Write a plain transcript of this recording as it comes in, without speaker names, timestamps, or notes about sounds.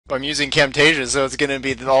I'm using Camtasia, so it's gonna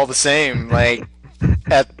be all the same, like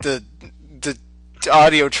at the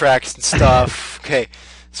audio tracks and stuff. Okay,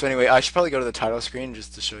 so anyway, I should probably go to the title screen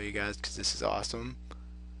just to show you guys because this is awesome.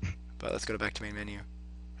 But let's go back to main menu.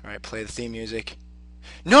 All right, play the theme music.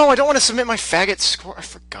 No, I don't want to submit my faggot score. I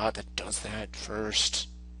forgot that does that first.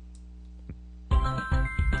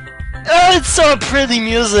 It's so pretty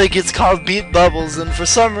music. It's called Beat Bubbles, and for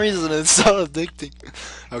some reason, it's so addicting.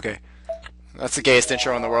 Okay. That's the gayest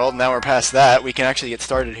intro in the world. Now we're past that. We can actually get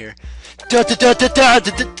started here.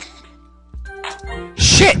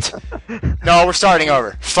 Shit! No, we're starting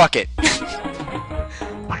over. Fuck it.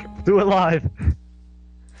 Do it live.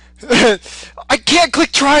 I can't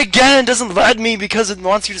click try again. It doesn't let me because it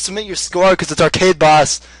wants you to submit your score because it's Arcade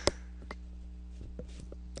Boss.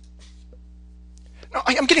 No,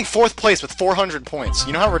 I'm getting 4th place with 400 points.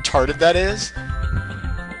 You know how retarded that is?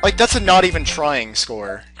 Like, that's a not even trying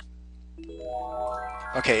score.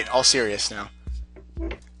 Okay, all serious now.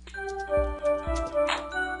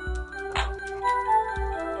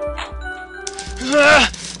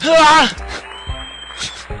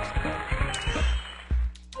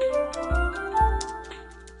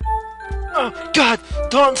 Oh, God,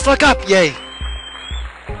 don't fuck up, yay!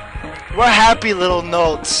 We're happy little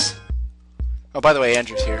notes. Oh, by the way,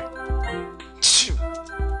 Andrew's here.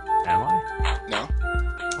 Am I? No?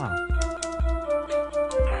 Oh.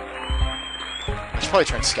 I should probably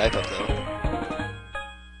turn Skype up, though.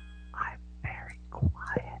 I'm very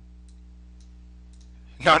quiet.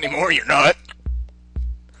 Not anymore, you're not.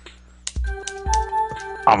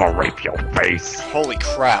 I'm gonna rape your face. Holy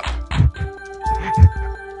crap.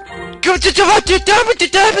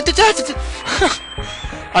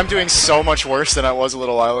 I'm doing so much worse than I was a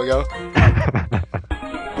little while ago.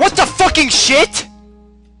 What the fucking shit?!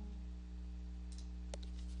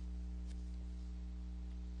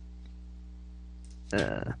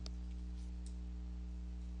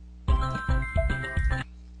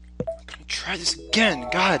 Try this again.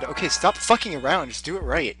 God, okay, stop fucking around. Just do it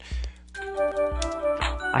right.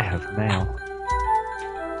 I have mail.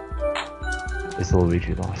 Is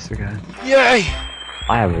Luigi lost again? Yay!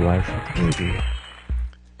 I have a letter from Luigi.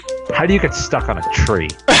 How do you get stuck on a tree?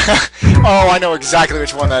 Oh, I know exactly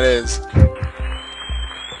which one that is.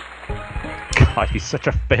 God, he's such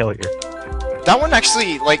a failure. That one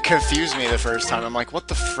actually, like, confused me the first time. I'm like, what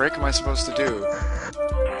the frick am I supposed to do?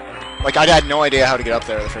 Like, I had no idea how to get up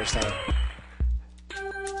there the first time.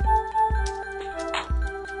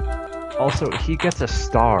 Also, he gets a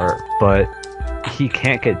star, but he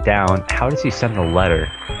can't get down. How does he send the letter?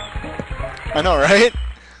 I know, right?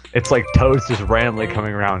 It's like Toad's just randomly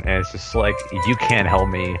coming around, and it's just like, you can't help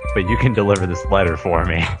me, but you can deliver this letter for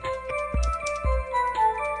me.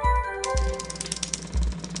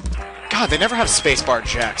 God, they never have spacebar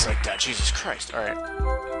jacks like that. Jesus Christ. Alright.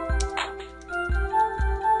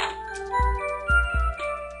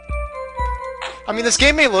 I mean, this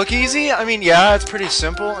game may look easy. I mean, yeah, it's pretty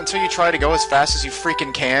simple until you try to go as fast as you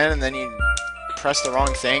freaking can, and then you press the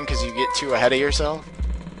wrong thing because you get too ahead of yourself.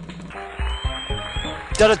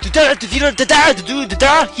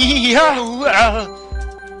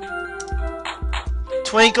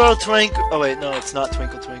 Twinkle, twinkle. Oh wait, no, it's not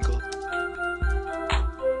Twinkle, Twinkle.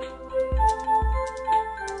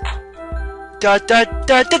 Da da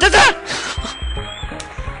da da da da.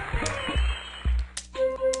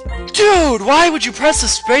 Dude, why would you press the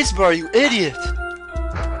spacebar, you idiot?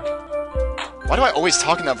 Why do I always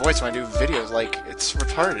talk in that voice when I do videos? Like, it's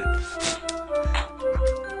retarded.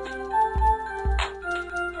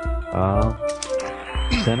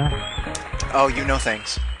 Dinner? Oh, you know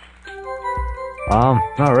things.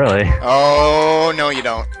 Not really. Oh, no you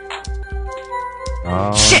don't.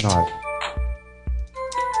 Oh, Shit! no.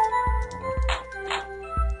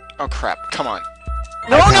 Oh crap, come on.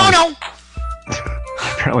 No, no, no!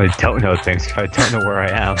 I apparently don't know things, because I don't know where I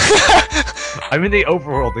am. I'm in the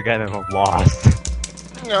overworld again and I'm lost.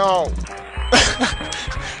 No.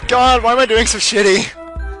 God, why am I doing so shitty?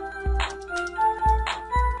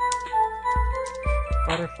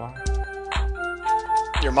 Butterfly.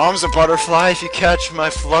 Your mom's a butterfly if you catch my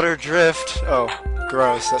flutter drift. Oh,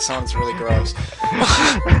 gross. That sounds really gross.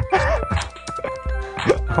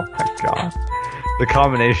 Oh my god. The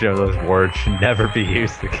combination of those words should never be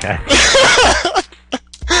used again.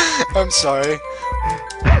 I'm sorry.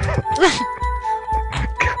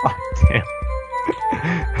 God damn.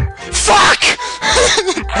 Fuck!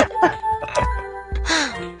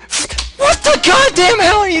 What the goddamn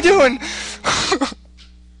hell are you doing?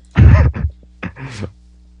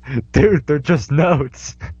 Dude, they're just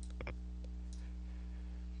notes.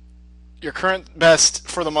 Your current best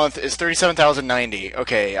for the month is 37,090.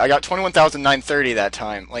 Okay, I got 21,930 that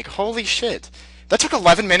time. Like, holy shit. That took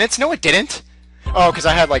 11 minutes? No, it didn't. Oh, because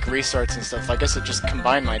I had, like, restarts and stuff. I guess it just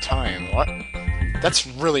combined my time. What? That's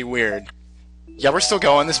really weird. Yeah, we're still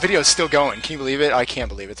going. This video is still going. Can you believe it? I can't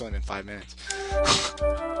believe it. It's only been 5 minutes.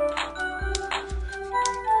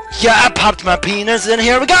 Yeah, I popped my penis and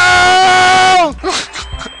here we go!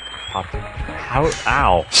 How?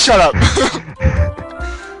 Ow. Shut up.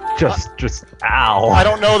 Just ow. I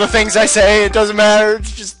don't know the things I say. It doesn't matter.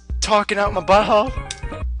 It's just talking out my butthole.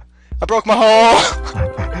 I broke my hole.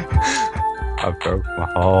 I broke my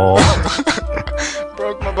hole.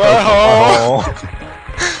 Broke my butthole.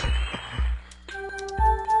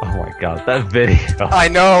 Oh my god, that video. I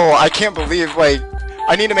know. I can't believe, like,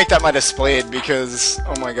 I need to make that my displayed because,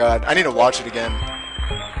 oh my god, I need to watch it again.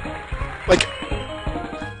 Like,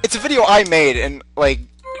 it's a video I made, and, like,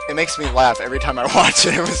 it makes me laugh every time I watch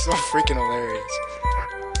it. It was so freaking hilarious.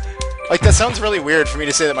 Like, that sounds really weird for me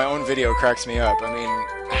to say that my own video cracks me up. I mean,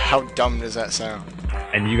 how dumb does that sound?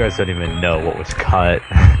 And you guys don't even know what was cut.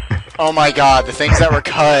 Oh my god, the things that were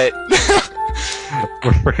cut.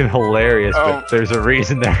 Were freaking hilarious, but there's a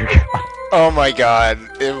reason they're cut. Oh my god,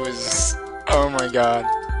 it was... Oh my god.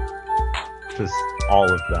 Just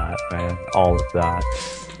all of that, man. All of that.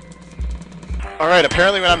 Alright,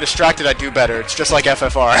 apparently when I'm distracted I do better. It's just like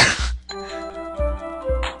FFR.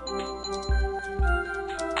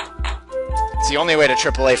 It's the only way to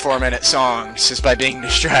AAA 4-minute songs, is by being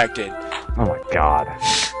distracted. Oh my god.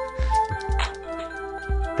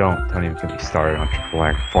 Don't even get me started on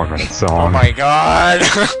AAA 4-minute song. Oh my god.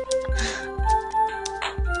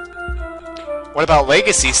 What about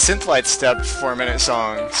Legacy Synthlight Step 4-minute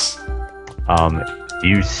songs?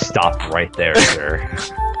 You stop right there, sir.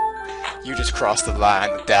 You just crossed the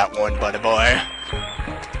line with that one, buddy boy.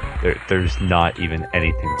 There's not even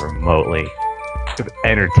anything remotely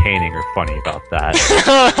entertaining or funny about that.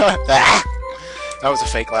 That was a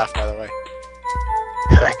fake laugh, by the way.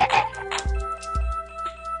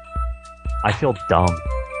 I feel dumb.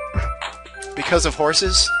 Because of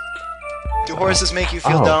horses? Do horses make you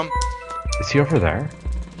feel dumb? Is he over there?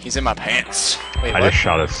 He's in my pants. Wait, I what? just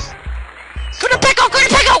shot us. Gonna pick up!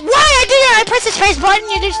 Why I press the space button,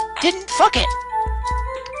 you just didn't fuck it.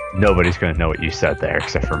 Nobody's gonna know what you said there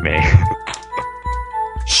except for me.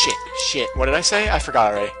 Shit. What did I say? I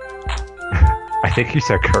forgot already. I think you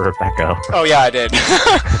said Rebecca. Oh yeah, I did.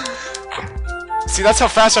 See, that's how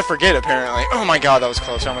fast I forget, apparently. Oh my god, that was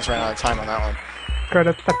close. I almost ran out of time on that one.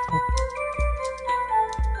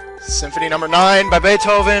 Symphony number 9 by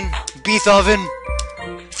Beethoven. Beethoven.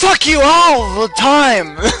 Fuck you all the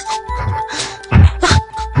time!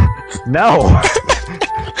 No!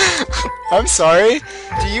 I'm sorry.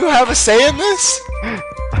 Do you have a say in this?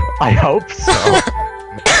 I hope so.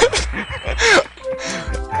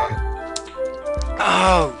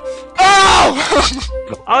 Oh! Oh!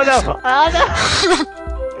 Oh no! Oh no!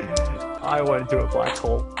 I went into a black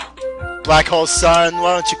hole. Black hole son,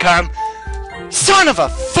 why don't you come? Son of a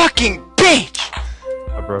fucking bitch!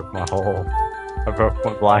 I broke my hole. I broke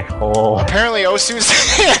my black hole. Apparently Osu's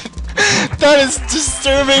hand. That is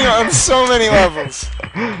disturbing on so many levels.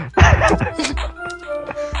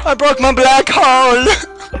 I broke my black hole!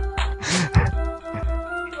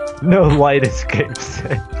 No light escapes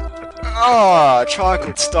it. Oh,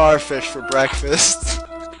 chocolate starfish for breakfast.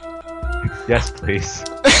 Yes, please.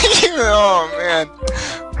 Oh, man.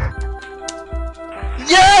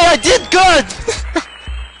 Yeah, I did good!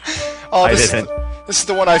 Oh, I didn't. This is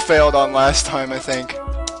the one I failed on last time, I think.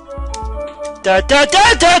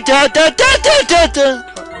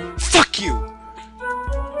 Fuck you!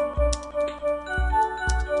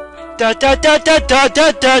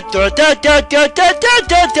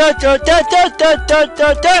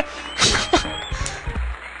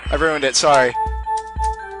 I ruined it, sorry.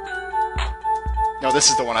 No, this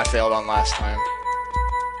is the one I failed on last time.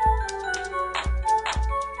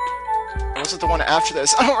 Or was it the one after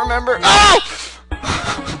this? I don't remember. Oh!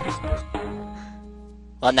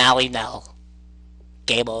 Well, now we know.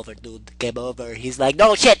 Game over, dude. Game over. He's like,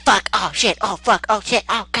 no shit, fuck, oh shit, oh fuck, oh shit,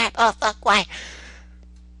 oh crap, oh fuck, why?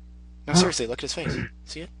 No, seriously, look at his face.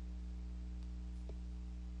 See it?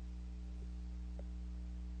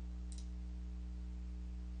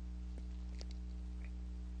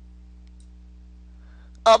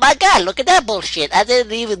 Oh my god, look at that bullshit. I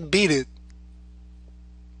didn't even beat it.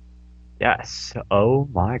 Yes. Oh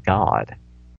my god.